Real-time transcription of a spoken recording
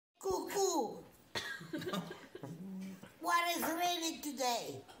Cuckoo. What is raining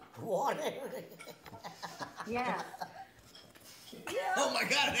today? Water. Yeah. Oh my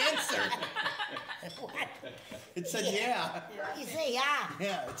God, it answered. What? It said yeah. You say yeah.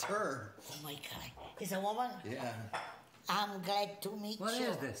 Yeah, it's her. Oh my God. It's a woman? Yeah. I'm glad to meet What you.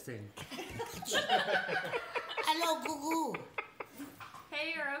 is this thing? Hello, Cuckoo.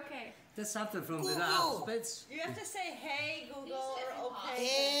 Hey, you're okay. That's something from the Google. Alphabets. You have to say, hey, Google, or okay.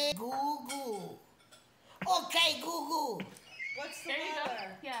 Hey, Google. Okay, Google. What's the There you go.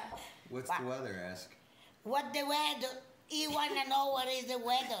 weather? Yeah. What's the weather? Ask. What the weather? You want to know what is the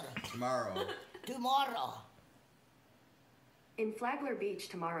weather? Tomorrow. Tomorrow. In Flagler Beach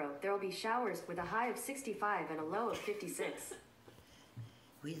tomorrow, there will be showers with a high of 65 and a low of 56.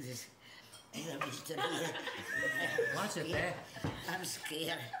 With this. It's a mystery. Watch it there. I'm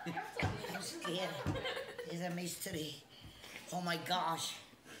scared. I'm scared. It's a mystery. Oh my gosh.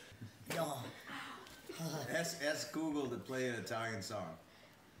 No. Ask Google to play an Italian song.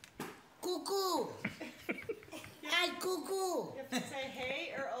 Cuckoo. Hi, Cuckoo. You have to say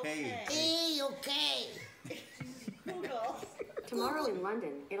hey or okay. Hey, okay. Google. Tomorrow in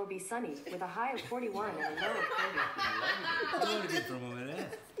London, it'll be sunny with a high of 41 and a low of 30. Hold it for a moment, eh?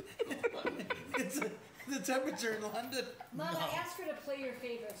 It's the temperature in London. Mom, I asked her to play your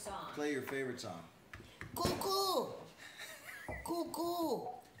favorite song. Play your favorite song. Cuckoo. Cuckoo.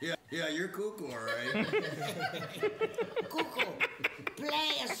 Yeah, you're cuckoo, all right. Cuckoo.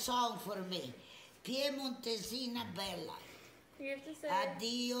 Play a song for me. Piemontesina bella. You have to say.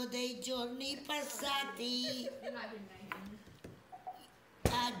 Addio dei giorni passati.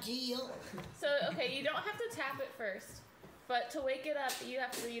 Addio. So, okay, you don't have to tap it first. But to wake it up, you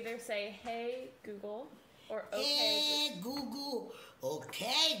have to either say, hey, Google, or okay, Hey, Google.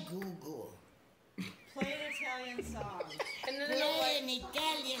 Okay, Google. Play an Italian song. And then Play it'll an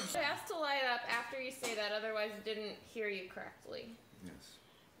Italian it song. has to light up after you say that, otherwise it didn't hear you correctly. Yes.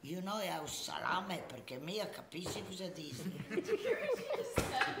 You know, è un salame perché mia capisci cosa dici.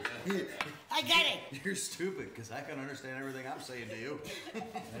 I got it. You're stupid, because I can understand everything I'm saying to you.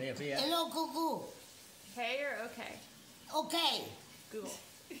 Hello, Cuckoo. Hey or okay? Okay, Google.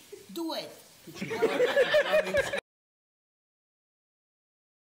 do it.